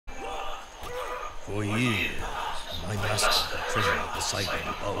For years, my master had prisoner beside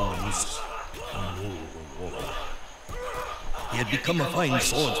him, Bandits. He had become a fine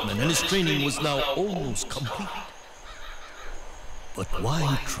swordsman, and his training was now almost complete. But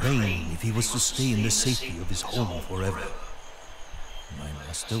why train if he was to stay in the safety of his home forever? My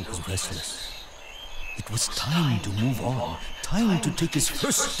master was restless. It was time to move on, time to take his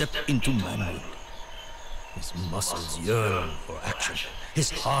first step into manhood. His muscles yearned for action, his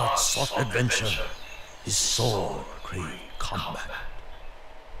heart sought adventure, his sword craved combat.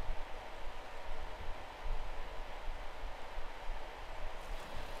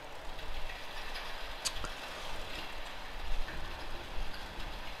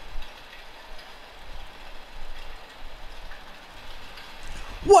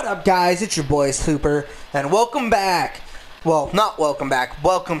 What up, guys? It's your boy Hooper, and welcome back. Well, not welcome back.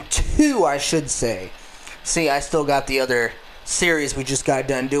 Welcome to, I should say. See, I still got the other series we just got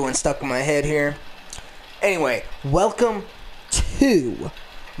done doing stuck in my head here. Anyway, welcome to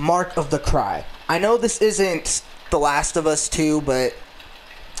Mark of the Kri. I know this isn't The Last of Us 2, but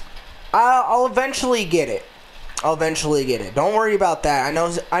I'll eventually get it. I'll eventually get it. Don't worry about that.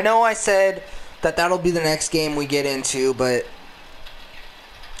 I know I said that that'll be the next game we get into, but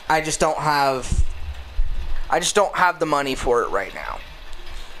I just don't have the money for it right now.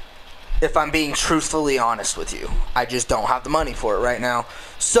 If I'm being truthfully honest with you, I just don't have the money for it right now.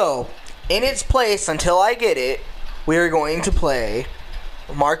 So, in its place, until I get it, we are going to play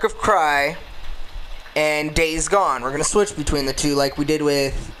Mark of Kri and Days Gone. We're gonna switch between the two, like we did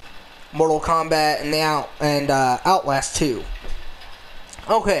with Mortal Kombat and Outlast 2.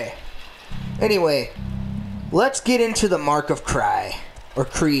 Okay. Anyway, let's get into the Mark of Kri. Or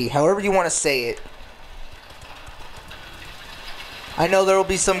Kri, however you want to say it. I know there will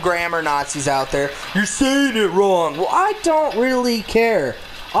be some grammar Nazis out there. You're saying it wrong. Well, I don't really care.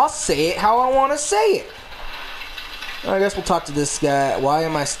 I'll say it how I want to say it. I guess we'll talk to this guy. Why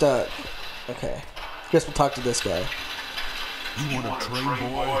am I stuck? Okay. I guess we'll talk to this guy. You want to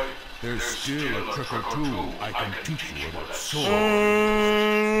train, boy? There's still a trick or two I can teach you about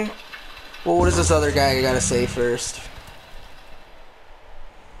sword. Well, what does this other guy got to say first?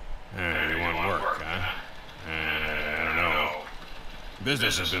 You want work, huh? I don't know.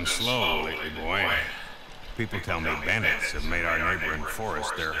 Business has been slow lately, boy. People tell me bandits have made our neighboring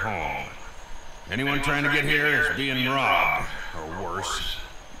forest their home. Anyone trying to get here is being robbed, or worse.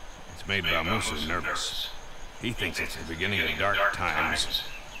 It's made Bamusu nervous. He thinks it's the beginning of dark times.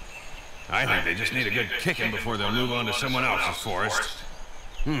 I think they just need a good kicking before they'll move on to someone else's forest.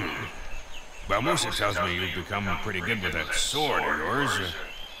 Bamusu tells me you've become pretty good with that sword of yours.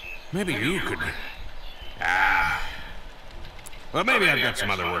 Maybe you could... Well, maybe I've got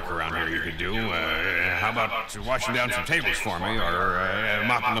some other work around here you could do. How about washing down some tables for me, or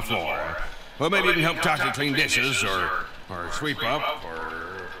mopping the floor? Well, maybe you can help Tati clean dishes, or sweep up,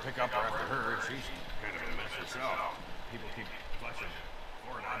 or pick up after her. She's kind of a mess herself. People keep flushing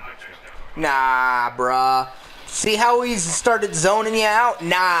foreign objects. Nah, bruh. See how he's started zoning you out?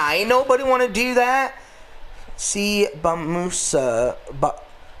 Nah, ain't nobody want to do that. See, Baumsu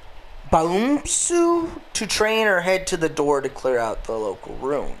to train or head to the door to clear out the local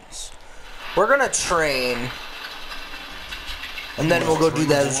rooms. We're gonna train, and then we'll go do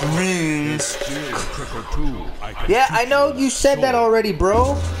those rooms. Yeah, I know you said that already,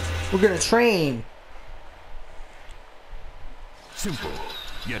 bro. We're gonna train. Simple,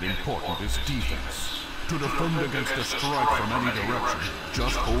 yet important is defense. To defend against a strike from any direction,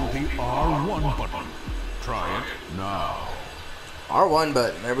 just hold the R1 button. Try it now. R1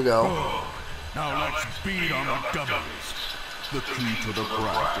 button, there we go. Now let's beat on the dummies. The key to the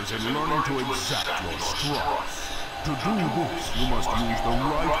craft is in learning to exact your strikes. To do this, you must use the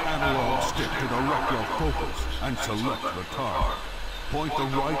right analog stick to direct your focus and select the target. Point the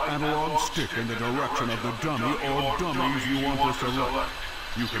right analog stick in the direction of the dummy or dummies you want to select.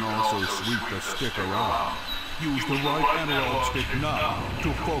 You can also sweep the stick around. Use the right analog stick now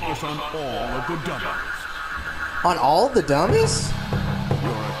to focus on all of the dummies. On all the dummies?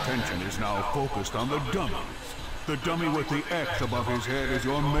 Your attention is now focused on the dummies. The dummy with the X above his head is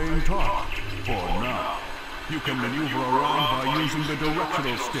your main target. For now, you can maneuver around by using the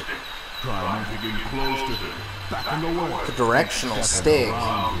directional stick. Try moving in close to him, back and away. The directional stick.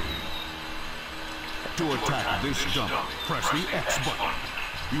 To attack this dummy, press the X button.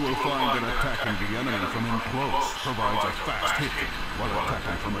 You will find that attacking the enemy from in close provides a fast hit, while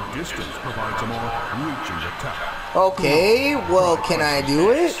attacking from a distance provides a more reaching attack. Okay, well, can I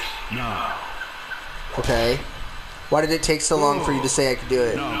do it? Now. Okay. Why did it take so long for you to say I could do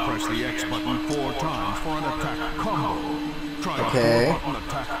it? Now press the X button 4 times for an attack combo. Try okay. a 4-button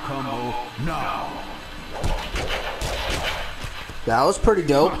attack combo now. That was pretty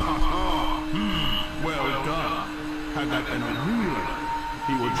dope. Well done. Had that been a real enemy,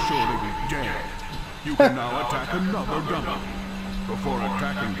 he would surely be dead. You can now attack another dummy. Before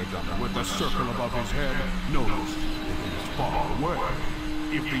attacking the dummy with the circle above his head, notice if he is far away.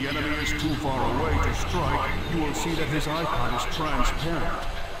 If the enemy is too far away to strike, you will see that his icon is transparent,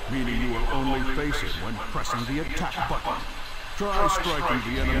 meaning you will only face it when pressing the attack button. Try striking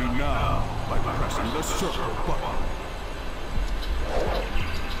the enemy now by pressing the circle button.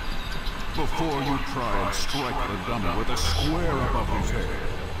 Before you try and strike the dummy with a square above his head,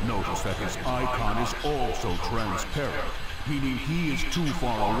 notice that his icon is also transparent, meaning he is too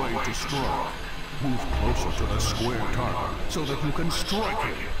far away to strike. Move closer to the square target so that you can strike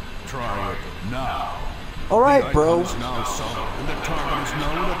him. Try it now. Alright, bro. The icon is now solid and the target is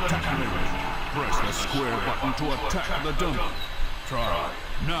now in attack range. Press the square button to attack the dummy. Try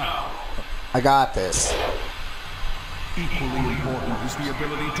now. I got this. Equally important is the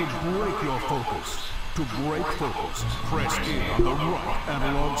ability to break your focus. To break focus, press in on the right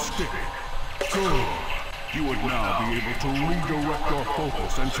analog stick. Good. You would now be able to redirect your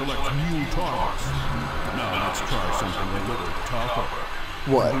focus and select new targets. Now let's try something a little tougher.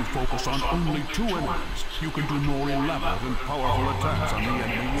 What? When you focus on only 2 enemies, you can do more elaborate and powerful attacks on the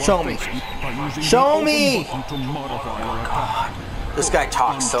enemy you Show are me. facing by using Show the me. open button to modify your attack. This guy Focus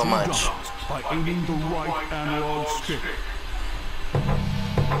talks on so 2 much. dummies by aiming the right analog stick.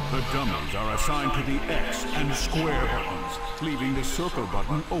 The dummies are assigned to the X and square buttons, leaving the circle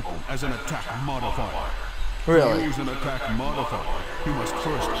button open as an attack modifier. Really? To use an attack modifier, you must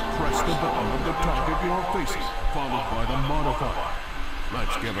first press the button of the target you are facing, followed by the modifier.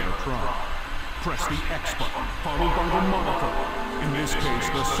 Let's give it a try. Press the X button, followed by the modifier. In this case,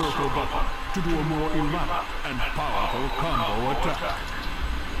 the circle button, to do a more elaborate and powerful combo attack.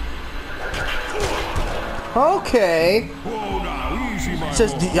 Okay. Whoa, now, easy, my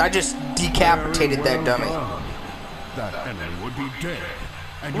boy. I just decapitated that dummy. That enemy would be dead.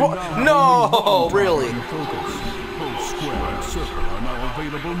 And What? you now No, have only one really? target to focus. Both square and circle are now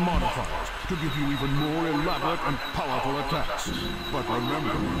available modifiers to give you even more elaborate and powerful attacks. But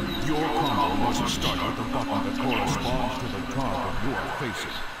remember, your combo must start with the button that corresponds to the target you are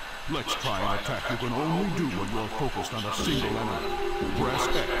facing. Let's try an attack you can only do when you are focused on a single enemy. Press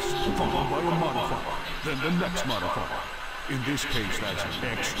X, followed by a modifier, then the next modifier. In this case, that's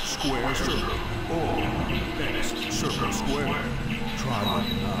X square circle, or X circle square. Try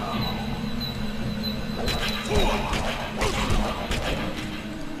it now.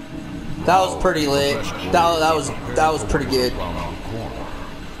 That was pretty lit. That was pretty good.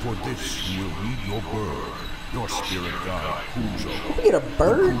 For this, you will need your bird, your spirit guide, Cujo. We get a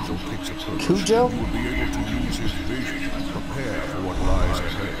bird? Cujo takes a perch. Cujo? You will be able to use his vision and prepare for what lies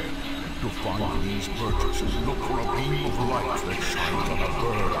ahead. To find these perches, look for a beam of light that shines on the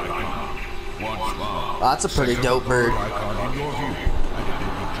bird icon. Once found, That's a pretty set dope the bird. icon in your view, and it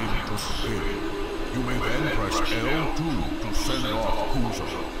will begin to spin. You may then press L2 to send off Cujo.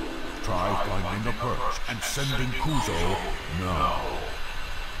 Try finding the perch and sending Cujo now.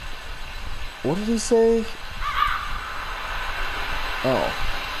 What did he say? Oh.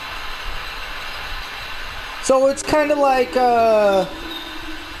 So it's kind of like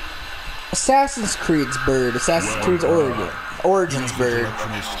Assassin's Creed's bird. Assassin's Creed's Origins bird.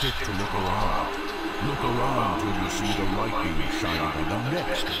 Directional stick to look around. Look around till you see the light beam shining on the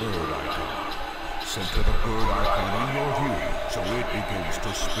next bird icon. Center the bird icon in your view so it begins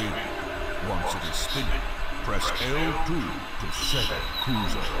to spin. Once it is spinning, press L2 to set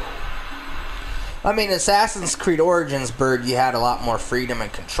Cujo. I mean, Assassin's Creed Origins bird, you had a lot more freedom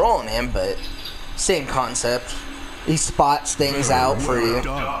and control in him, but same concept. He spots things out for you.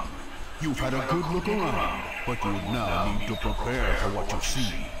 Done. You've had a good look around, but you now need to prepare for what you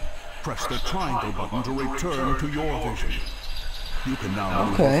see. Press the triangle button to return to your vision. You can now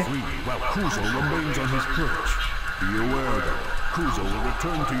move freely while Cujo remains on his perch. Be aware though, Cujo will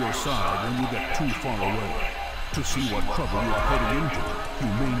return to your side when you get too far away. To see what trouble you are heading into, you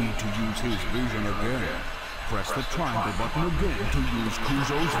may need to use his vision again. Press the triangle button again to use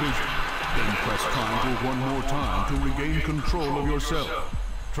Cujo's vision. Then press triangle one more time to regain control of yourself.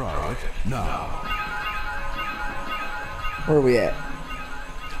 Try it now. Where are we at?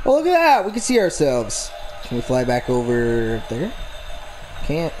 Oh, look at that! We can see ourselves. Can we fly back over there?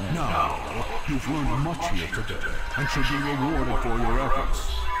 Can't. Now, you've learned much here today, and should be rewarded for your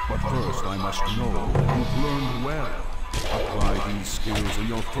efforts. But first, I must know that you've learned well. Apply these skills in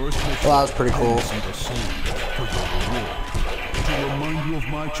your first mission. Well, that was pretty cool. See the same for your reward. To remind you of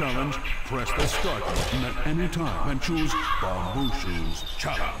my challenge, press the start button at any time and choose Bamboo Shoes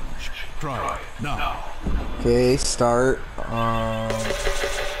Challenge. Try it now. Okay, start.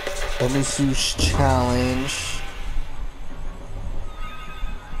 Masouche challenge.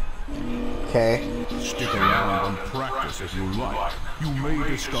 Okay. Stick around and practice if you like. You may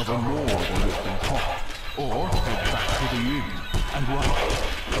discover more than has been taught. Or head back to the inn. And right,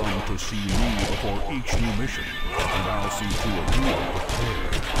 come to see me before each new mission. And I'll see to it you are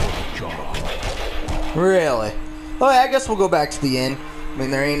prepared for the job. Really? Oh, yeah, I guess we'll go back to the inn. I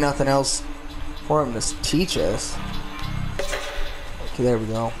mean, there ain't nothing else for him to teach us. Okay, there we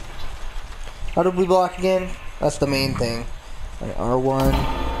go. How did we block again? That's the main thing. Right, R1.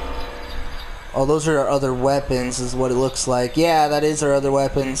 Oh, those are our other weapons, is what it looks like. Yeah, that is our other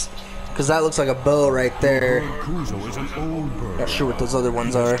weapons. Because that looks like a bow right there. Kuzo is an old bird. Not sure what those other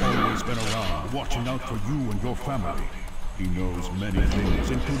ones are. He's always been around, watching out for you and your family. He knows many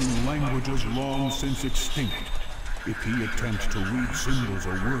things, including languages long since extinct. If he attempts to read symbols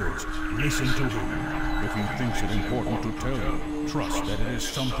or words, listen to him. If he thinks it important to tell you, trust that it is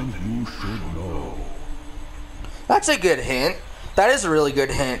something you should know. That's a good hint. That is a really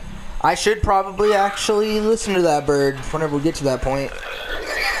good hint. I should probably actually listen to that bird whenever we get to that point.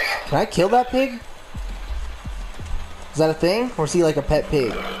 Can I kill that pig? Is that a thing? Or is he like a pet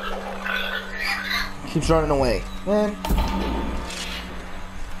pig? Keeps running away. Man.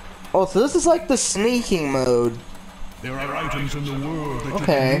 Oh, so this is like the sneaking mode. There are items in the world that you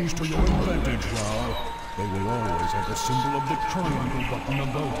can use to your advantage, Wow. They will always have the symbol of the triangle button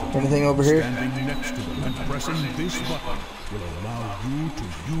above them. Anything over here? Standing next to them and pressing this button will allow you to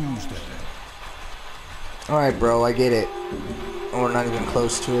use them. Alright, bro, I get it. Oh, we're not even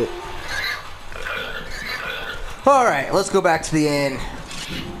close to it. Alright, let's go back to the inn.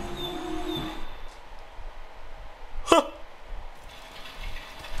 Huh.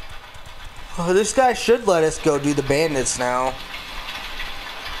 Oh, this guy should let us go do the bandits now.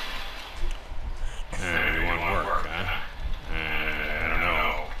 You want work, huh? I don't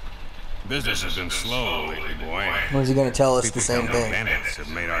know. Business has been slow lately, boy. Or is he going to tell us the People same tell me thing? Bandits have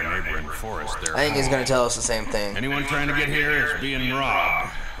made our neighboring forest their I think he's home. going to tell us the same thing. Anyone trying to get here is being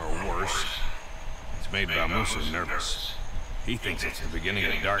robbed, or worse. It's made Balmusa nervous. He thinks it's the beginning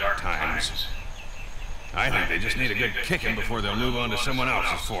of dark times. I think they just need a good kicking before they'll move on to someone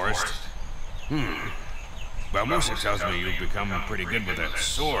else's forest. Balmusa tells me you've become pretty good with that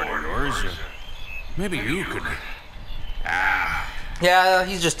sword of yours. Maybe you could... Yeah,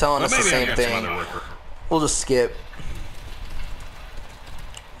 he's just telling us the maybe I same got some thing. other work. We'll just skip.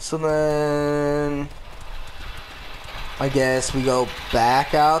 So then... I guess we go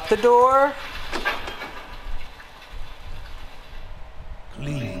back out the door?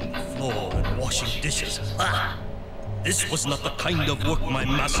 Cleaning the floor and washing dishes. Ah! This was not the kind of work my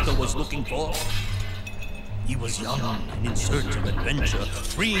master was looking for. He was young and in search of adventure,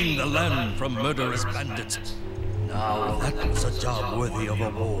 freeing the land from murderous bandits. Now that was a job worthy of a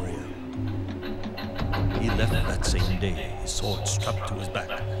warrior. He left that same day, his sword strapped to his back.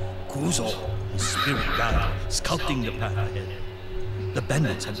 Kuzo, his spirit guide, scouting the path ahead. The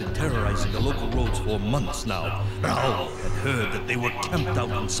bandits had been terrorizing the local roads for months now. Rao had heard that they were camped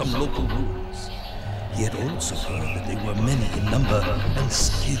out in some local ruins. He had also heard that they were many in number and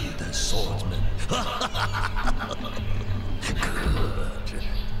skilled as swordsmen.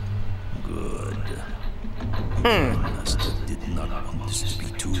 Good. The master did not want this to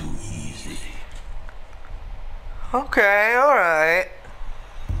be too easy. Okay, alright.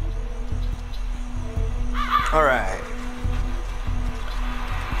 Alright.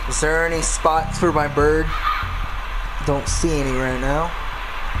 Is there any spots for my bird? Don't see any right now.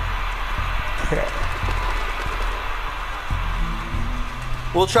 Okay.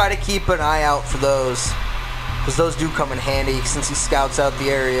 We'll try to keep an eye out for those, because those do come in handy since he scouts out the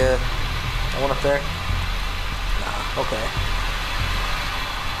area. One up there? Nah, okay.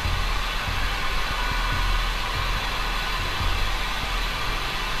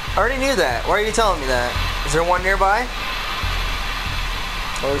 I already knew that. Why are you telling me that? Is there one nearby?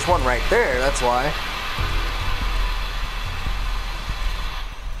 Oh, there's one right there, that's why.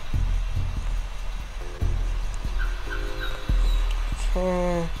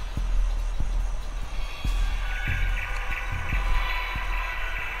 Okay.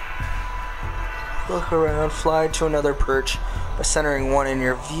 Look around, fly to another perch by centering one in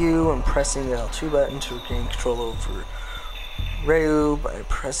your view and pressing the L2 button to regain control over Ryu by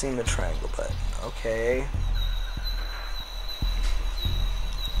pressing the triangle button. Okay.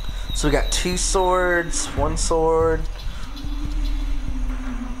 So we got 2 swords, 1 sword,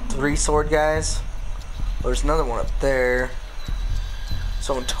 3 sword guys. Oh, there's another one up there.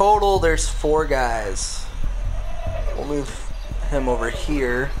 So in total, there's 4 guys. We'll move him over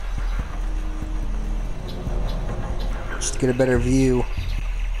here. just to get a better view.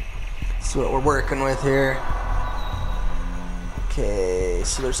 See what we're working with here. Okay,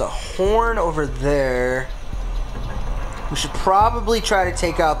 so there's a horn over there. We should probably try to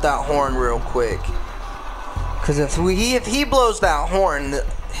take out that horn real quick. Because if he blows that horn,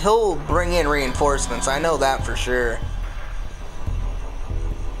 he'll bring in reinforcements. I know that for sure.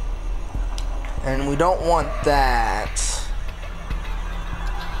 And we don't want that.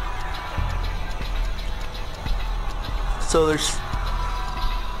 So there's...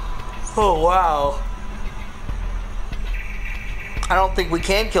 Oh, wow. I don't think we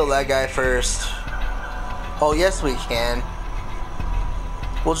can kill that guy first. Oh, yes we can.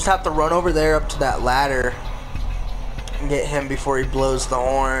 We'll just have to run over there up to that ladder and get him before he blows the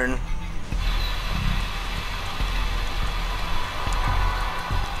horn.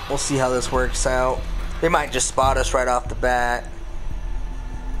 We'll see how this works out. They might just spot us right off the bat.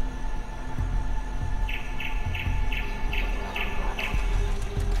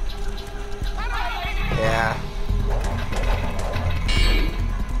 Yeah.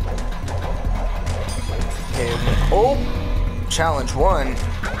 Okay. Oh! Challenge 1.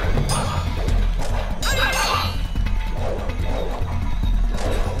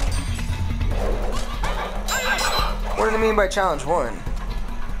 What do they mean by challenge 1?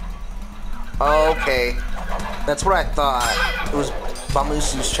 Oh, okay. That's what I thought. It was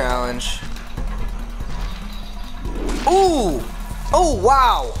Bamusu's challenge. Ooh! Oh,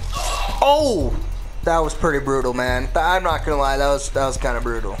 wow! Oh! That was pretty brutal, man. I'm not gonna lie, that was kind of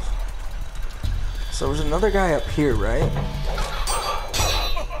brutal. So there's another guy up here, right?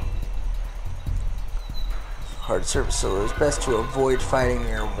 Hard surface, so it's best to avoid fighting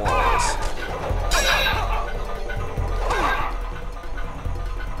near walls.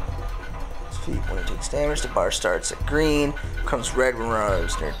 When it takes damage, the bar starts at green, becomes red when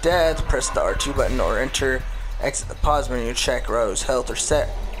Rose near death. Press the R2 button or enter. Exit the pause menu, check Rose health or set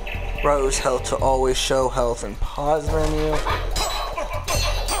Rose health to always show health in pause menu.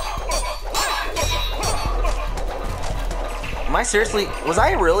 Am I seriously, was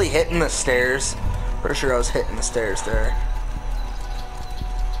I really hitting the stairs? Pretty sure I was hitting the stairs there.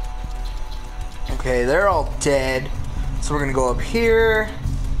 Okay, they're all dead. So we're gonna go up here.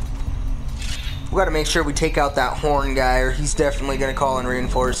 We gotta make sure we take out that horn guy, or he's definitely gonna call in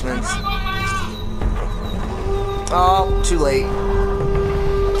reinforcements. Oh, too late.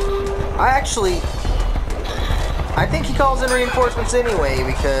 I think he calls in reinforcements anyway,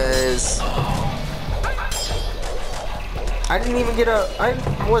 because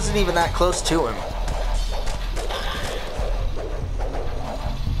I wasn't even that close to him.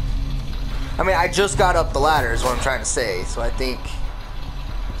 I mean, I just got up the ladder is what I'm trying to say, so I think...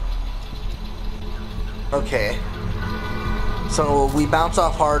 Okay. So we bounce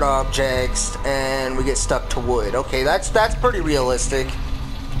off hard objects and we get stuck to wood. Okay, that's pretty realistic.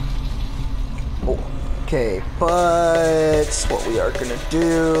 Okay, but what we are gonna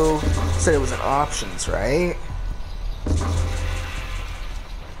do... Said it was in options, right?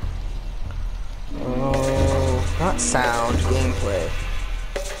 Oh, not sound, gameplay.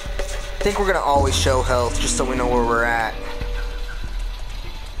 I think we're gonna always show health just so we know where we're at.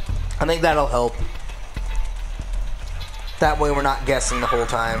 I think that'll help. That way we're not guessing the whole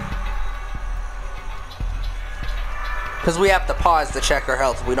time. Because we have to pause to check our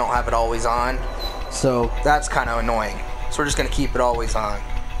health if we don't have it always on. So that's kind of annoying. So we're just going to keep it always on.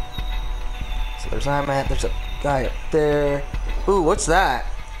 So there's there's a guy up there. Ooh, what's that?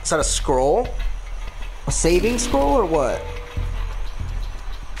 Is that a scroll? A saving scroll or what?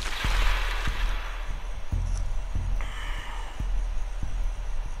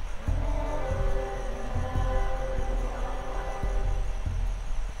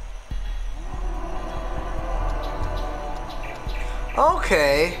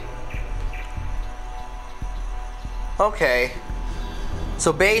 Okay. Okay.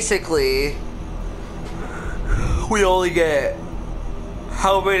 So basically, we only get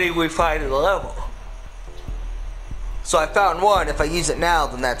how many we find in the level. So I found one. If I use it now,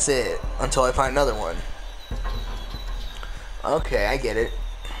 then that's it. Until I find another one. Okay, I get it.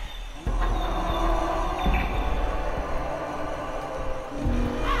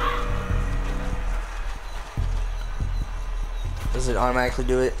 Does it automatically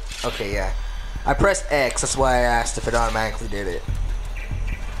do it? Okay, yeah. I pressed X, that's why I asked if it automatically did it.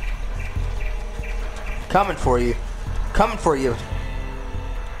 Coming for you. Coming for you.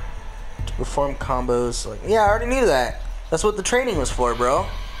 To perform combos. Like, yeah, I already knew that. That's what the training was for, bro.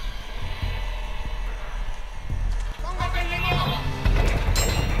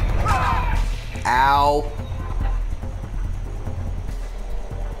 Ow.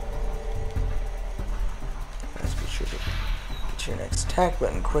 Let's be sure to... to your next attack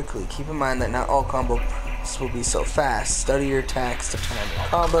button quickly. Keep in mind that not all combos will be so fast. Study your attacks to time your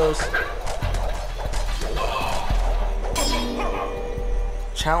combos.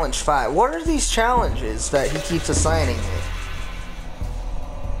 Challenge 5. What are these challenges that he keeps assigning me?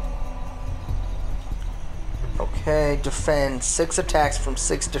 Okay, defend 6 attacks from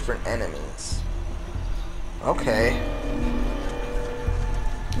 6 different enemies. Okay.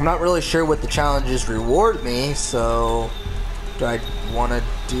 I'm not really sure what the challenges reward me, so do I want to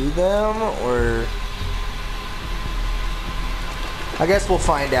do them, or I guess we'll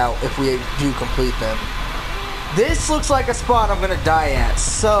find out if we do complete them. This looks like a spot I'm gonna die at,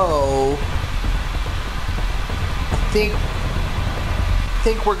 so I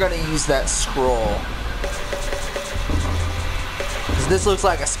think we're gonna use that scroll, because this looks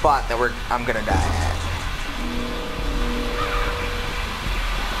like a spot that I'm gonna die at.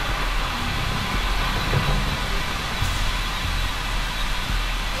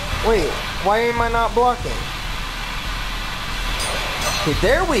 Wait, why am I not blocking? Okay,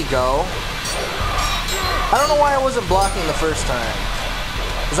 there we go. I don't know why I wasn't blocking the first time,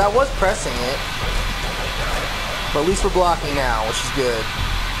 because I was pressing it. But at least we're blocking now, which is good.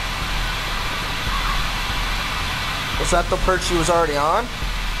 Was that the perch he was already on?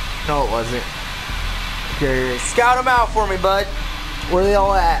 No, it wasn't. Okay, scout them out for me, bud. Where are they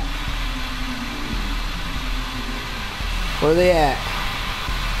all at? Where are they at?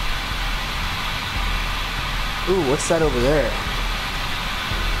 Ooh, what's that over there?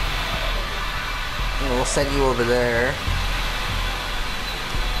 We'll send you over there.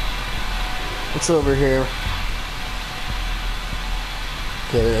 What's over here?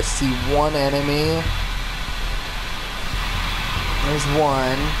 Okay, I see one enemy. There's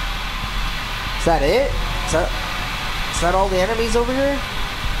one. Is that it? Is that all the enemies over here?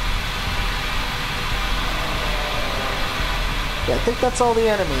 Yeah, I think that's all the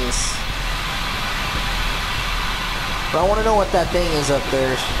enemies. But I want to know what that thing is up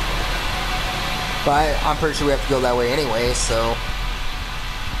there. But I'm pretty sure we have to go that way anyway, so.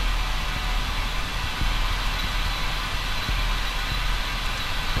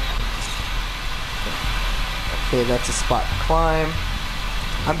 Okay, that's a spot to climb.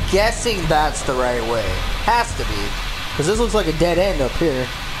 I'm guessing that's the right way. Has to be. Because this looks like a dead end up here.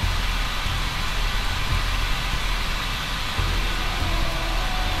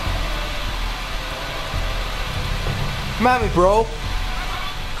 Come at me, bro.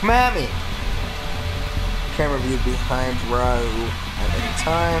 Come at me. Camera view behind row at any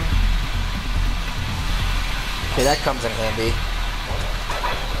time. Okay, that comes in handy.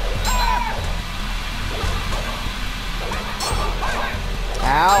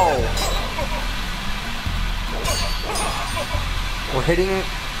 Ow! We're hitting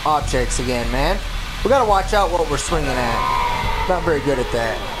objects again, man. We gotta watch out what we're swinging at. Not very good at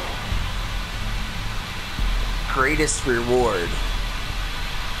that. Greatest reward.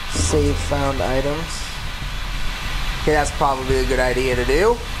 Save found items. Okay, that's probably a good idea to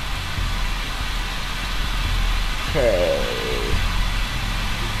do. Okay.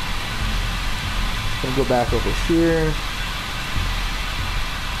 Gonna go back over here.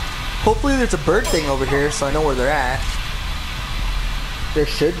 Hopefully there's a bird thing over here so I know where they're at. There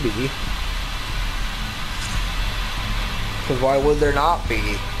should be. Because why would there not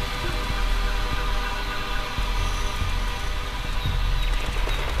be?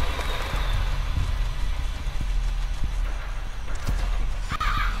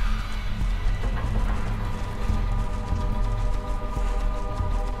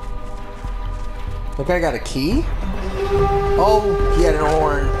 That guy got a key? Oh, he had a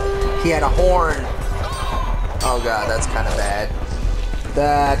horn. He had a horn. Oh god, that's kind of bad.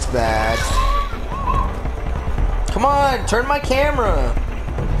 That's bad. Come on, turn my camera.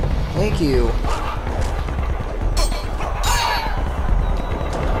 Thank you.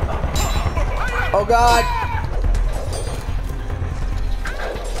 Oh god.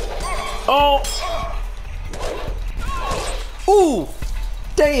 Oh. Ooh.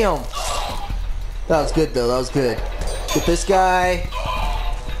 Damn. That was good though, that was good. Get this guy.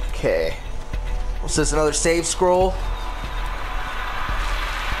 Okay. What's this, another save scroll?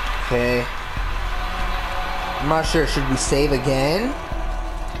 Okay. I'm not sure, should we save again?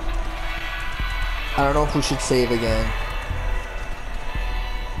 I don't know if we should save again.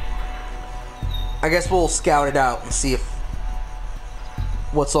 I guess we'll scout it out and see if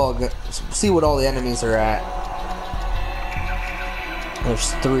what's all good. See what all the enemies are at.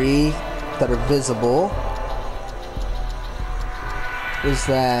 There's 3 that are visible. What is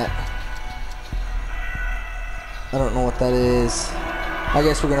that? I don't know what that is. I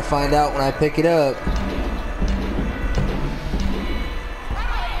guess we're gonna find out when I pick it up.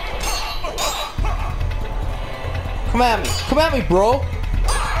 Come at me. Come at me, bro.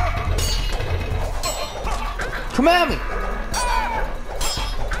 Come at me.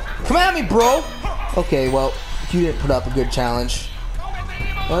 Come at me, bro. Okay, well, you didn't put up a good challenge.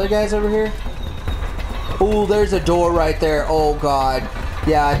 Other guys over here? Oh, there's a door right there. Oh, God.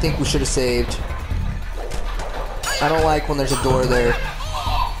 Yeah, I think we should have saved. I don't like when there's a door there.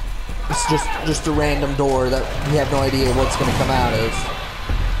 It's just a random door that we have no idea what's going to come out of.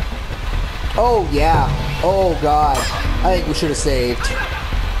 Oh, yeah. Oh, God. I think we should have saved.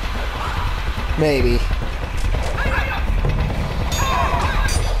 Maybe.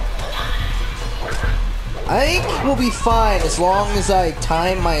 I think we'll be fine as long as I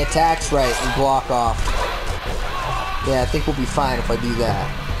time my attacks right and block off. Yeah, I think we'll be fine if I do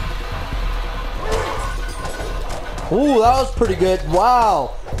that. Ooh, that was pretty good.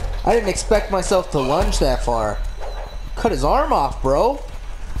 Wow. I didn't expect myself to lunge that far. Cut his arm off, bro.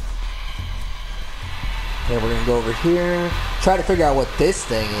 Okay, we're gonna go over here. Try to figure out what this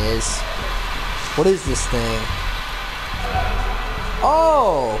thing is. What is this thing?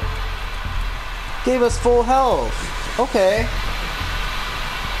 Oh! Gave us full health. Okay.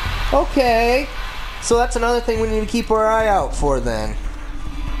 Okay. So that's another thing we need to keep our eye out for then.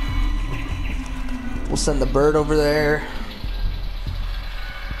 We'll send the bird over there.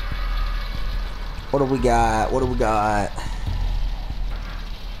 What do we got? What do we got?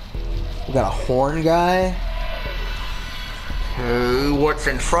 We got a horn guy. What's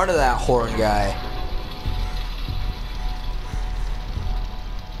in front of that horn guy?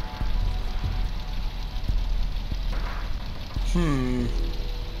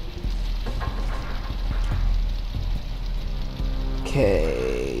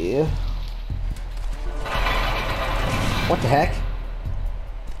 Okay. What the heck?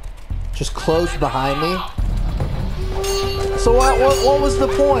 Just closed behind me? So what was the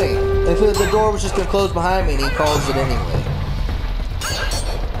point? If the door was just gonna close behind me and he calls it anyway.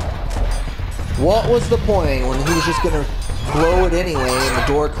 What was the point when he was just gonna blow it anyway and the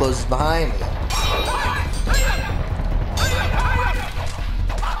door closes behind me?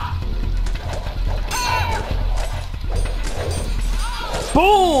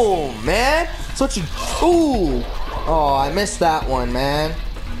 Boom, man! So what you... Ooh! Oh, I missed that one, man.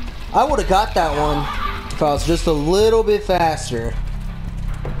 I would have got that one if I was just a little bit faster.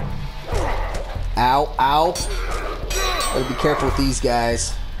 Ow, ow. Gotta be careful with these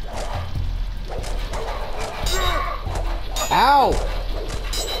guys. Ow!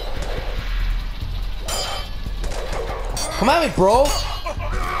 Come at me, bro!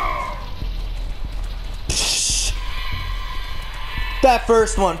 Psh. That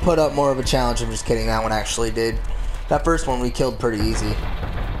first one put up more of a challenge. I'm just kidding, that one actually did. That first one we killed pretty easy.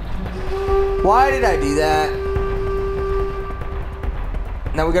 Why did I do that?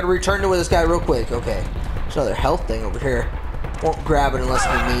 Now we gotta return to this guy real quick. Okay. There's another health thing over here. Won't grab it unless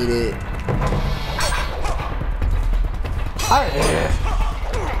we need it.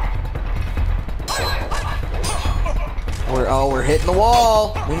 We're hitting the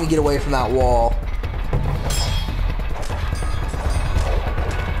wall. We need to get away from that wall.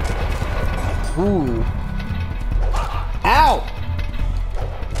 Ooh. Ow!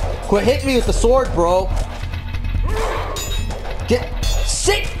 Quit hitting me with the sword, bro.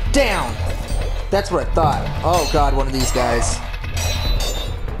 Sit down! That's what I thought. Oh god, one of these guys.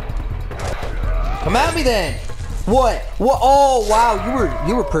 Come at me then! What? What? Oh wow,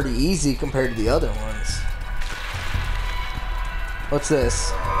 you were pretty easy compared to the other ones. What's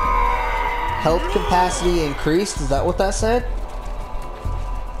this? Health capacity increased? Is that what that said?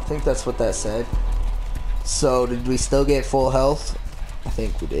 I think that's what that said. So, did we still get full health? I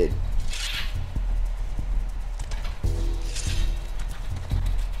think we did.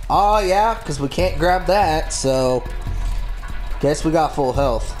 Oh, yeah, because we can't grab that, so... Guess we got full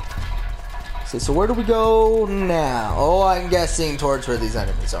health. So where do we go now? Oh, I'm guessing towards where these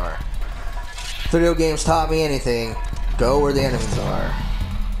enemies are. Video games taught me anything. Go where the enemies are.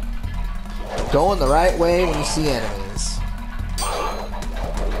 Going the right way when you see enemies.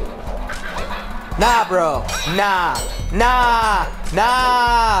 Nah, bro. Nah. Nah.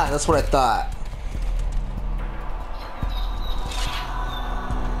 Nah. That's what I thought.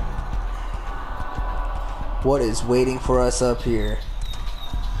 What is waiting for us up here?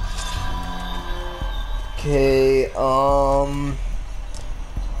 Okay, I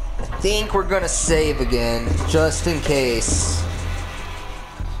think we're gonna save again, just in case.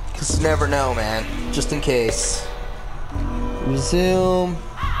 Cause you never know, man. Just in case. Resume.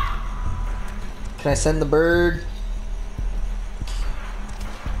 Can I send the bird?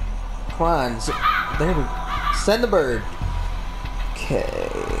 Come on. There we go. Send the bird.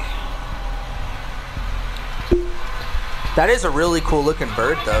 Okay. That is a really cool looking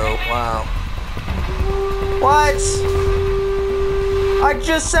bird though. Wow. What? I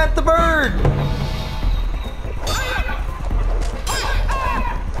just sent the bird.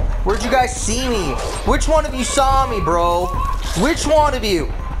 Where'd you guys see me? Which one of you saw me, bro? Which one of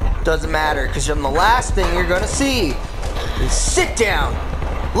you? Doesn't matter, because the last thing you're gonna see is sit down.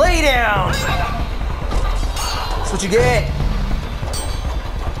 Lay down. That's what you get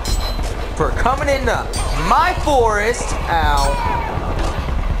for coming into my forest. Ow.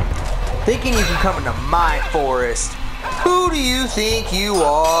 Thinking you can come into my forest. Who do you think you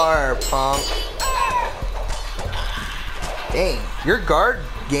are, punk? Dang, your guard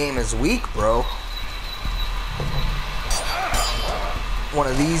game is weak, bro. One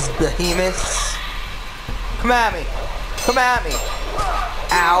of these behemoths. Come at me. Come at me.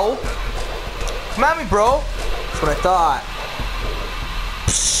 Ow. Come at me, bro. That's what I thought.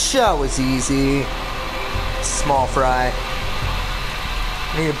 Psh, that was easy. Small fry.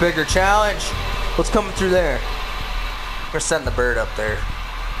 Need a bigger challenge. What's coming through there? We're setting the bird up there.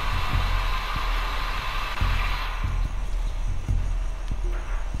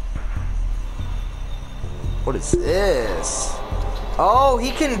 What is this? Oh,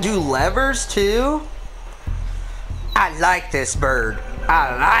 he can do levers too? I like this bird.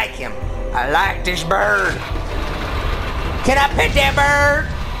 I like him. I like this bird. Can I pet that bird?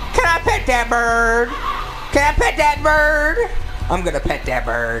 Can I pet that bird? Can I pet that bird? I'm gonna pet that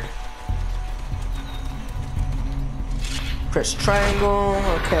bird. Press triangle.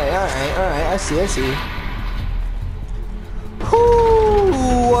 Okay, alright. I see.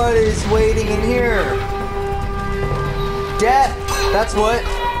 Whoo, what is waiting in here? Death. That's what.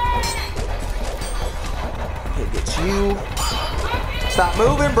 Okay, get you. Stop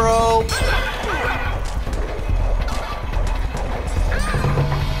moving, bro.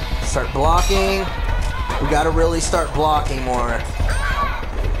 Start blocking. We gotta really start blocking more.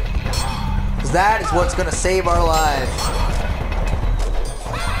 Because that is what's gonna save our lives.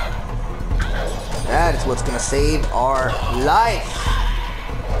 That is what's gonna save our life.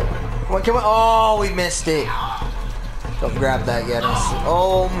 Come on. Oh, we missed it. Don't grab that yet.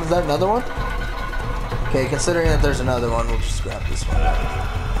 Oh, is that another one? Okay, considering that there's another one, we'll just grab this one.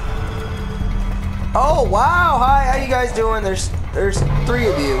 Oh, wow. Hi, how you guys doing? There's 3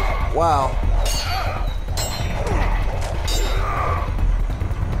 of you. Wow.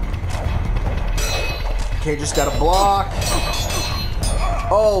 Okay, just gotta block.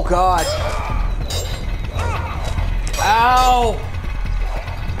 Oh, God. Ow!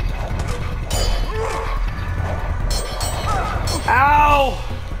 Ow!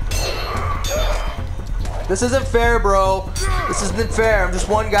 This isn't fair, bro. This isn't fair. I'm just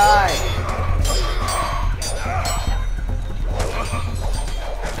one guy.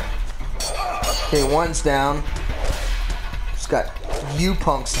 Okay, one's down. Just got you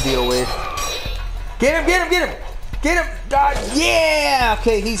punks to deal with. Get him! Yeah!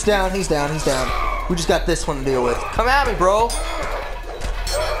 Okay, he's down. We just got this one to deal with. Come at me, bro.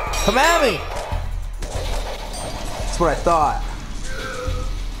 Come at me. That's what I thought.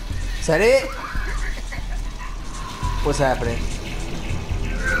 Is that it? What's happening?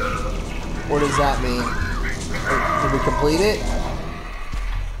 What does that mean? Did we complete it?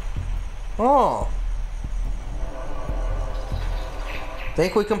 Oh.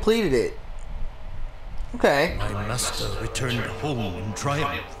 Think we completed it. Okay. My master returned home in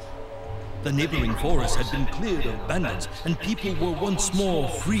triumph. The neighboring forest had been cleared of bandits, and people were once more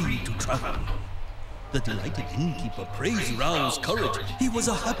free to travel. The delighted innkeeper praised Rao's courage. He was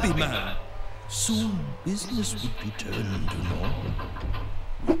a happy man. Soon, business would return to normal.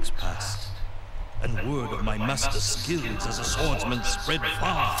 Weeks passed, and word of my master's skills as a swordsman spread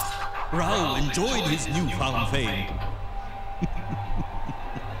far. Rao enjoyed his newfound fame.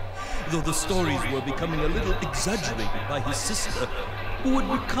 Though the stories were becoming a little exaggerated by his sister, who would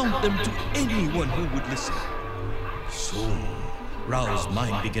recount them to anyone who would listen. Soon, Rao's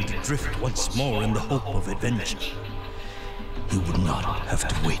mind began to drift once more in the hope of adventure. He would not have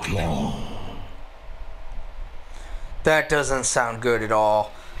to wait long. That doesn't sound good at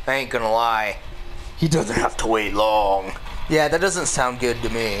all. I ain't gonna lie. He doesn't have to wait long. Yeah, that doesn't sound good to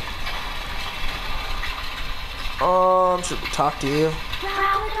me. Should we talk to you?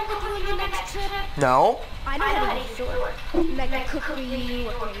 No? I know how to store. Make cookery,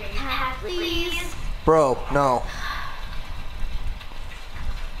 work on your path, please. Bro, no.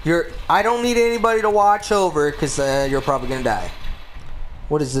 I don't need anybody to watch over, because you're probably gonna die.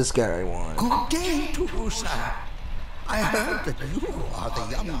 What is this guy I want? Good day to you, sir. I heard that you are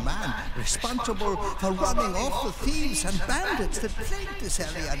the young man responsible for running off the thieves and bandits that plagued this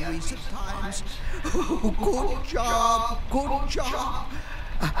area in recent times. Oh, good job, good job.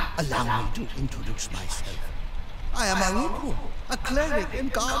 Allow me to introduce myself. I am Ep1, a cleric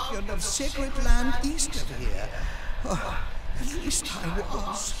and guardian of sacred land east of here. At least I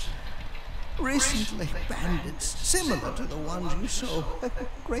was. Recently, bandits, similar to the ones you so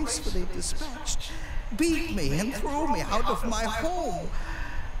gracefully dispatched, beat me and threw me out of my home.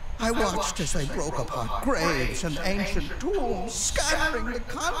 I watched as they broke apart graves and ancient tombs, scattering the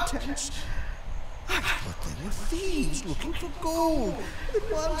contents. I thought they were thieves looking for gold,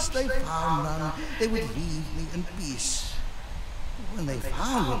 but once they found none, they would leave me in peace. When they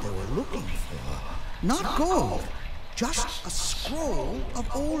found what they were looking for, not gold, just a scroll of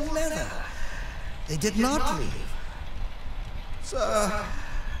old leather, they did not leave. Sir,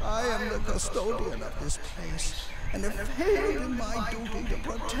 I am the custodian of this place, and have failed in my duty to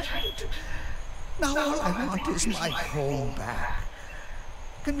protect it. Now all I want is my home back.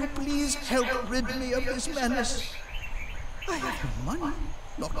 Can you please help rid me of this menace? I have no money,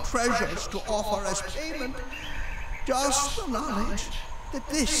 no treasures to offer as payment, just the knowledge that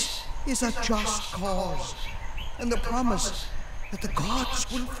this is a just cause, and the promise that the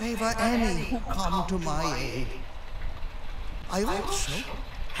gods will favor any who come to my aid. I also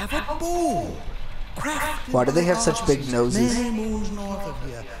have a bow, crafted Why do they have by such big artisans noses? many moons north of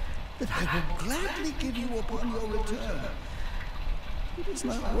here, that I will gladly give you upon your return. It is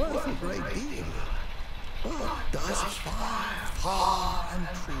not worth a great deal, but does far and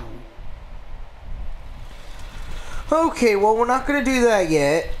true. Okay, well, we're not gonna do that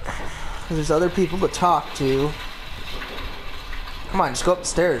yet. There's other people to talk to. Come on, just go up the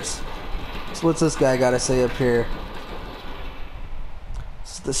stairs. So what's this guy gotta say up here?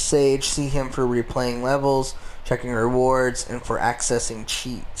 This is the sage. See him for replaying levels, checking rewards, and for accessing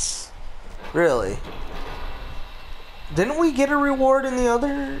cheats. Really? Didn't we get a reward in the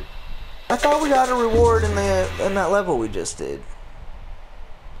other? I thought we got a reward in that level we just did.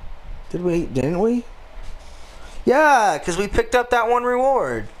 Did we? Didn't we? Yeah, because we picked up that one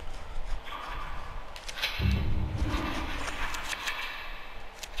reward.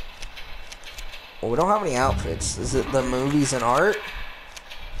 Well, we don't have any outfits. Is it the movies and art?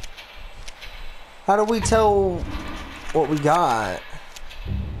 How do we tell what we got?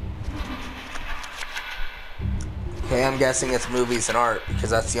 Okay, I'm guessing it's movies and art because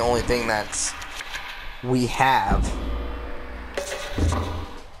that's the only thing that's we have.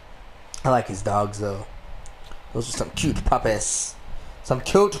 I like his dogs though. Those are some cute puppies. Some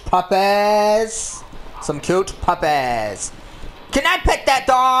cute puppies. Some cute puppies. Can I pet that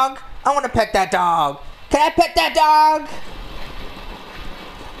dog? I want to pet that dog. Can I pet that dog?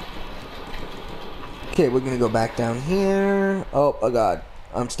 Okay, we're gonna go back down here. Oh god,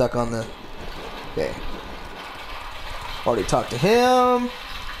 I'm stuck on the. Okay. Already talked to him.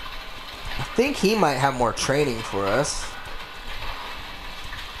 I think he might have more training for us.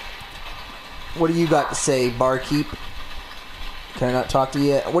 What do you got to say, barkeep? Can I not talk to you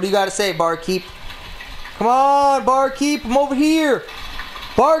yet? What do you got to say, barkeep? Come on, barkeep, I'm over here.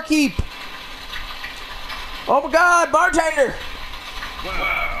 Barkeep. Oh my god, bartender.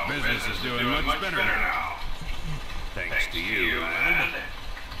 Well, business is doing much better now. Thanks to you, man.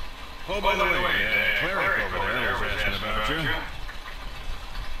 Oh, by the way, cleric over there was asking about you.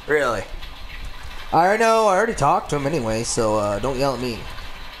 Really? I know, I already talked to him anyway, so don't yell at me.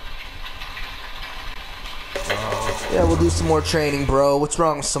 Yeah, we'll do some more training, bro. What's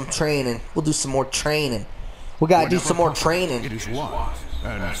wrong with some training? We'll do some more training. We gotta do some more training. It is wise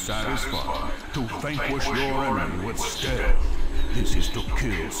and satisfying to vanquish your enemy with stealth. This is to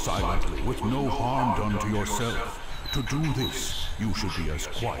kill silently with no harm done to yourself. To do this, you should be as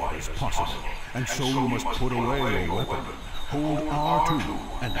quiet as possible, and so you must put away your weapon. Hold R2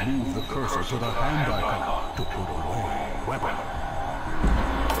 and move the cursor to the hand icon to put away weapon.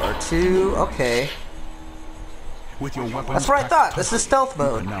 R2, okay. With your weapon, That's what I thought. This is stealth you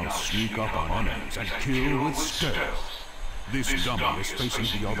mode. can now sneak up on enemies and kill with stealth. This dummy is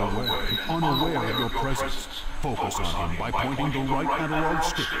facing the other way, unaware of your presence. Focus on him by pointing the right analog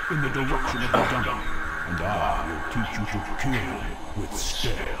stick in the direction of the dummy, and I will teach you to kill with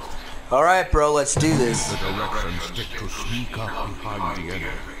stealth. Alright, bro, let's do this. The direction stick to sneak up behind the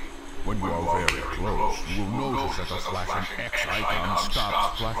enemy. When you are very close, you will notice that the flashing X icon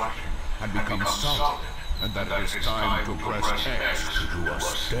stops flashing and becomes solid, and that it is time to press X to do a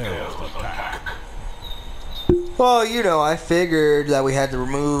stealth attack. Well, you know, I figured that we had to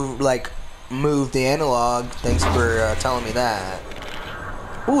move the analog. Thanks for telling me that.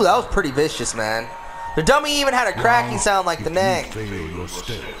 Ooh, that was pretty vicious, man. The dummy even had a cracking sound like the neck. If you fail your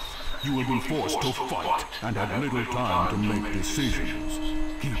stealth, you will be forced to fight and have little time to make decisions.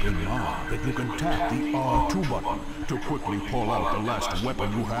 Keep in mind that you can tap the R2 button to quickly pull out the last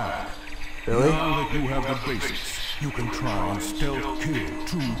weapon you have. Really? Now that you have the basics, you can try and stealth kill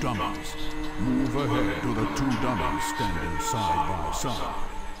 2 dummies. Move ahead to the 2 dummies standing side by side.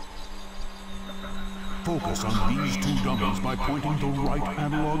 Focus on these 2 dummies by pointing the right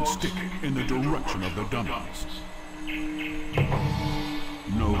analog stick in the direction of the dummies.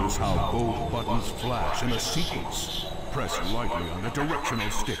 Notice how both buttons flash in a sequence. Press lightly on the directional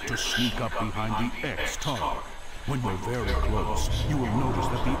stick to sneak up behind the X target. When you're very close, you will notice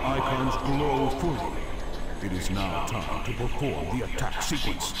that the icons glow fully. It is now time to perform the attack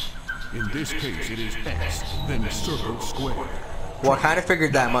sequence. In this case, it is X, then circle square. Well, I kind of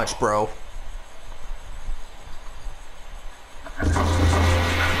figured that much, bro.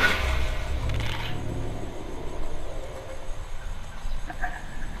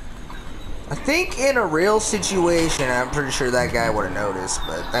 I think in a real situation, I'm pretty sure that guy would have noticed,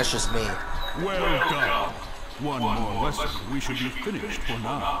 but that's just me. Well done. One more lesson, we should be finished for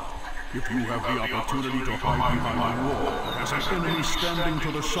now. If you have the opportunity to hide behind the wall, as an enemy standing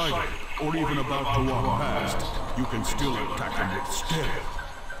to the side of it, or even about to walk past, you can still attack him with stealth.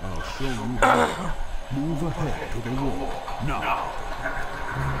 I'll show you how. Move ahead to the wall, now.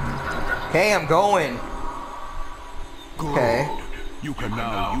 Okay, I'm going. Good. Okay. You can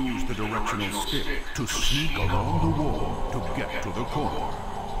now use the directional stick to sneak along the wall to get to the corner.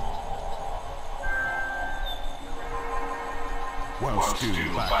 While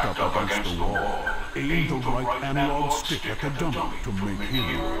still backed up against the wall, aim the right analog stick at the dummy to make him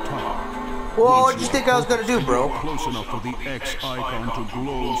your target. Well, what do you think I was gonna do, bro? Close enough for the X icon to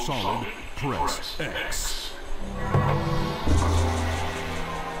glow solid, press X.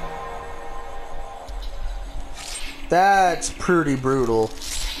 That's pretty brutal.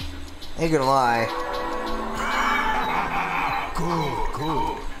 Ain't gonna lie.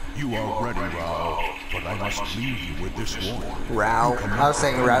 Good. You are ready, Rao. But I must leave you with this warning. Rao? I was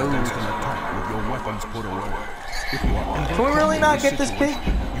saying Rao. Against an attack with your weapons put away. If you are Can we really not get this pig?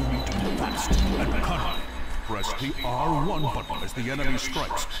 you need to be fast and cunning. Press the R1 button as the enemy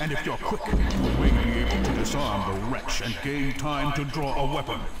strikes, and if you're quick, you may be able to disarm the wretch and gain time to draw a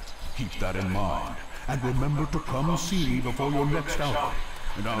weapon. Keep that in mind, and remember to come see me before your next outing,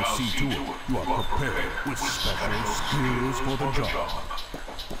 and I'll see to it you are prepared with special skills for the job.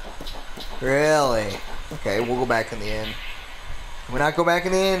 Really? Okay, we'll go back in the end. Can we not go back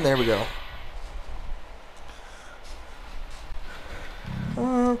in the end? There we go.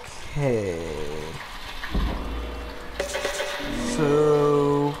 Okay.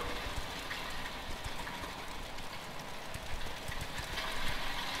 So...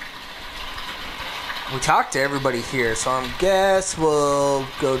 we talked to everybody here, so I guess we'll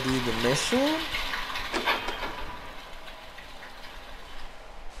go do the mission.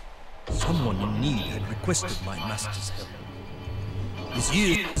 Someone in need had requested my master's help. His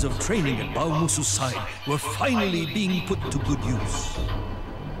years of training at Baumusu's side were finally being put to good use.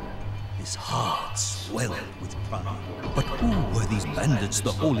 His heart swelled with pride. But who were these bandits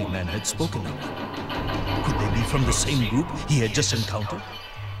the holy man had spoken of? Could they be from the same group he had just encountered?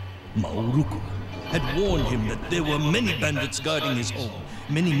 Mauruku had warned him that there were many bandits guarding his home,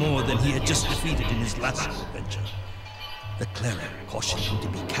 many more than he had just defeated in his last adventure. The cleric cautioned him to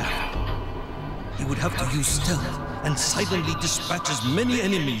be careful. He would have to use stealth and silently dispatch as many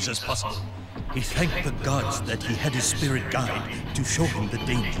enemies as possible. He thanked the gods that he had his spirit guide to show him the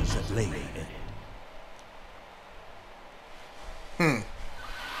dangers that lay ahead.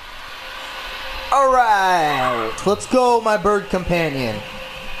 Alright, let's go, my bird companion.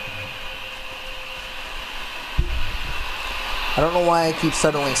 I don't know why I keep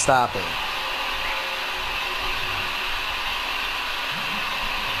suddenly stopping.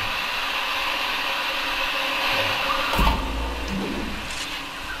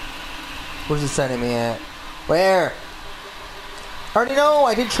 Where's it sending me at? Where? I already know,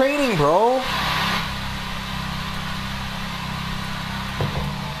 I did training, bro.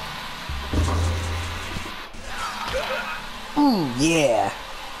 Ooh, yeah.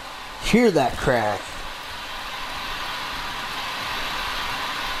 Hear that crack.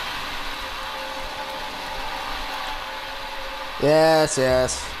 Yes,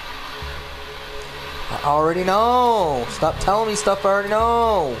 yes. I already know. Stop telling me stuff I already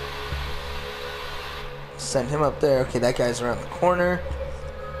know. Send him up there. Okay, that guy's around the corner.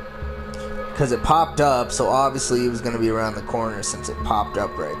 Because it popped up, so obviously he was going to be around the corner since it popped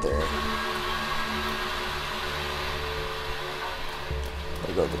up right there.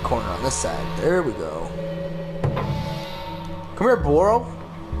 There go the corner on this side. There we go. Come here, bro.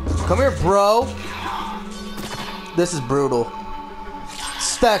 Come here, bro. This is brutal.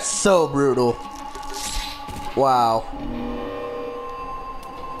 That's so brutal. Wow.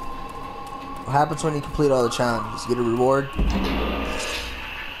 What happens when you complete all the challenges? You get a reward?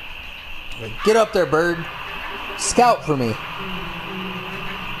 Get up there, bird. Scout for me.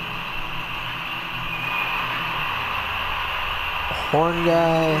 Horn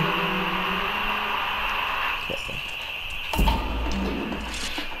guy. Okay.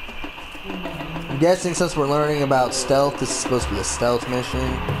 I'm guessing since we're learning about stealth, this is supposed to be a stealth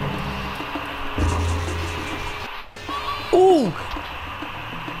mission. Ooh!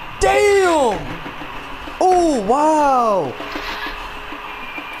 Damn! Oh, wow!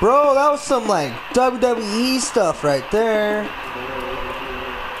 Bro, that was some like WWE stuff right there.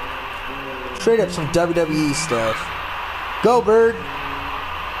 Straight up some WWE stuff. Go, bird.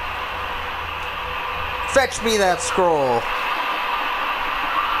 Fetch me that scroll.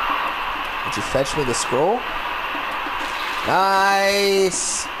 Did you fetch me the scroll?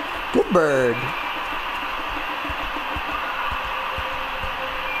 Nice. Good bird.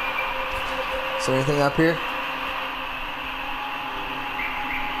 Is there anything up here?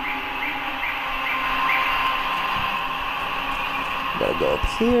 Gotta go up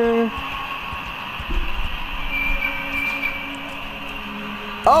here.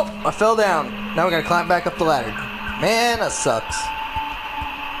 Oh, I fell down. Now we gotta climb back up the ladder. Man, that sucks.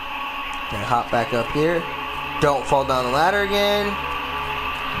 Gonna hop back up here. Don't fall down the ladder again.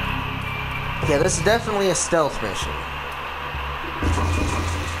 Yeah, this is definitely a stealth mission.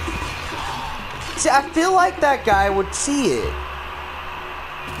 See, I feel like that guy would see it.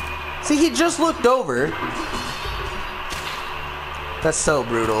 See, he just looked over. That's so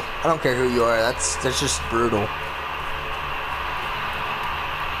brutal. I don't care who you are. That's just brutal.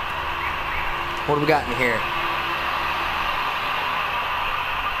 What do we got in here?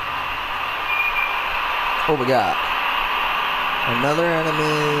 What we got? Another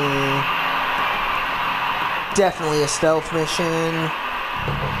enemy. Definitely a stealth mission.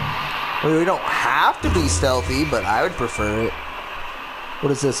 We don't have to be stealthy, but I would prefer it.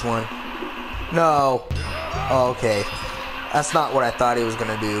 What is this one? No. Oh, okay. That's not what I thought he was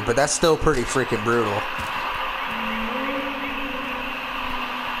gonna do, but that's still pretty freaking brutal.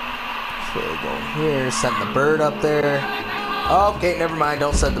 Okay, going here, setting the bird up there. Okay, never mind,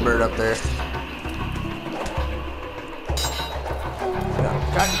 don't set the bird up there.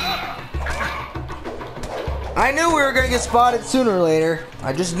 I knew we were gonna get spotted sooner or later.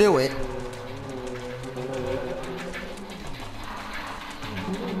 I just knew it.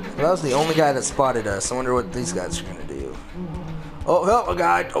 Well, that was the only guy that spotted us. I wonder what these guys are gonna do. Oh, oh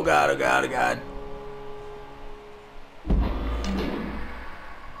God, oh God, oh God, oh God.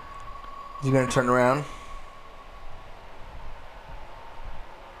 Is he gonna turn around?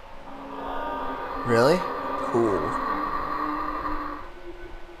 Really? Cool.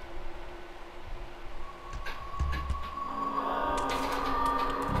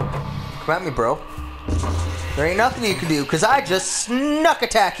 Come at me, bro. There ain't nothing you can do, because I just snuck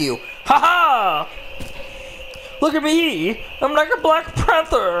attack you. Ha ha! Look at me! I'm like a Black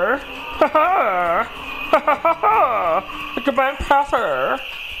Panther! Ha ha! Ha ha ha ha! Like a Black Panther!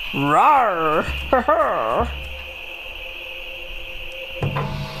 Rawr! Ha ha!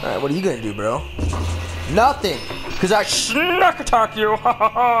 Alright, what are you gonna do, bro? Nothing! Because I snuck attack you! Ha ha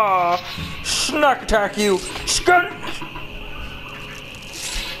ha! Snuck attack you! Skunk!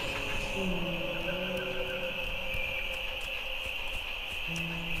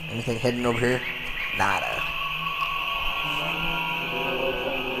 Anything hidden over here? Nada.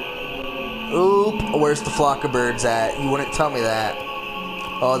 Oop, where's the flock of birds at? You wouldn't tell me that.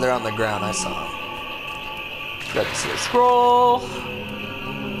 Oh, they're on the ground, I saw them. Got to see a scroll.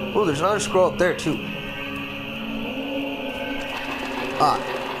 Oh, there's another scroll up there, too. Ah,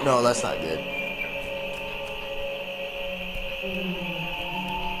 no, that's not good.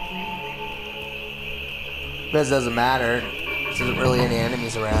 This doesn't matter. There's isn't really any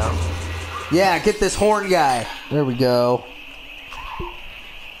enemies around. Yeah, get this horn guy. There we go.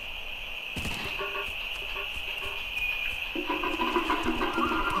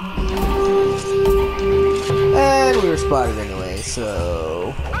 And we were spotted anyway,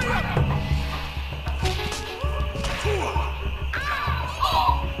 so...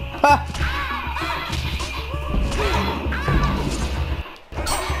 Ha!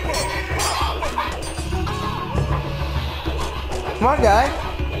 Come on, guy.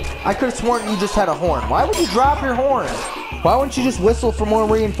 I could have sworn you just had a horn. Why would you drop your horn? Why wouldn't you just whistle for more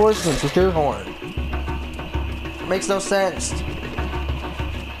reinforcements with your horn? It makes no sense.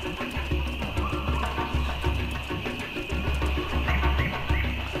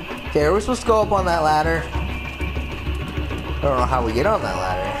 Okay, are we supposed to go up on that ladder? I don't know how we get on that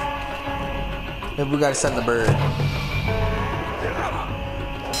ladder. Maybe we gotta send the bird.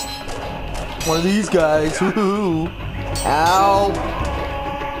 One of these guys. Woohoo! Ow!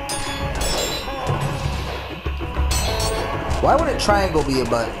 Why wouldn't triangle be a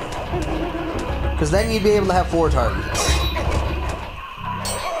button? Because then you'd be able to have 4 targets.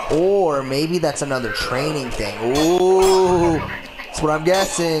 Or maybe that's another training thing. Ooh! That's what I'm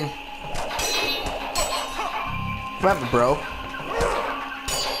guessing. What happened, bro?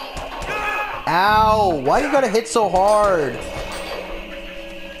 Ow! Why you gotta hit so hard?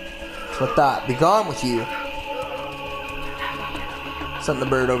 What that? Be gone with you. Send the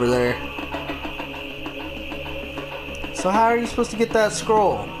bird over there. So how are you supposed to get that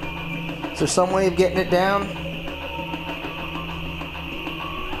scroll? Is there some way of getting it down?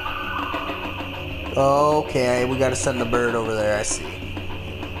 Okay, we gotta send the bird over there, I see.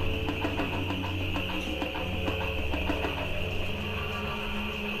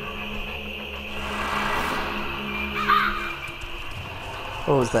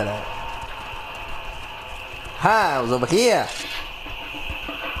 What was that at? Ha, it was over here.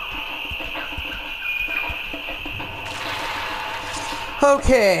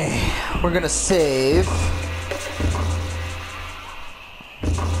 Okay, we're gonna save.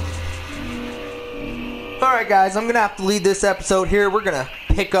 Alright guys, I'm gonna have to leave this episode here. We're gonna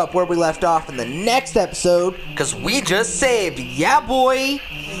pick up where we left off in the next episode, because we just saved. Yeah, boy!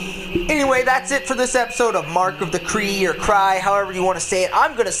 Anyway, that's it for this episode of Mark of the Kri, or Kri, however you want to say it.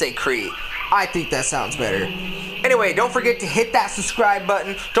 I'm gonna say Kri. I think that sounds better. Anyway, don't forget to hit that subscribe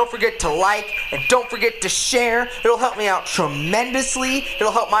button. Don't forget to like, and don't forget to share. It'll help me out tremendously.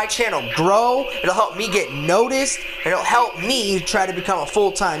 It'll help my channel grow. It'll help me get noticed. And it'll help me try to become a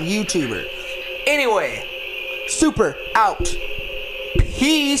full-time YouTuber. Anyway, super out.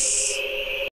 Peace.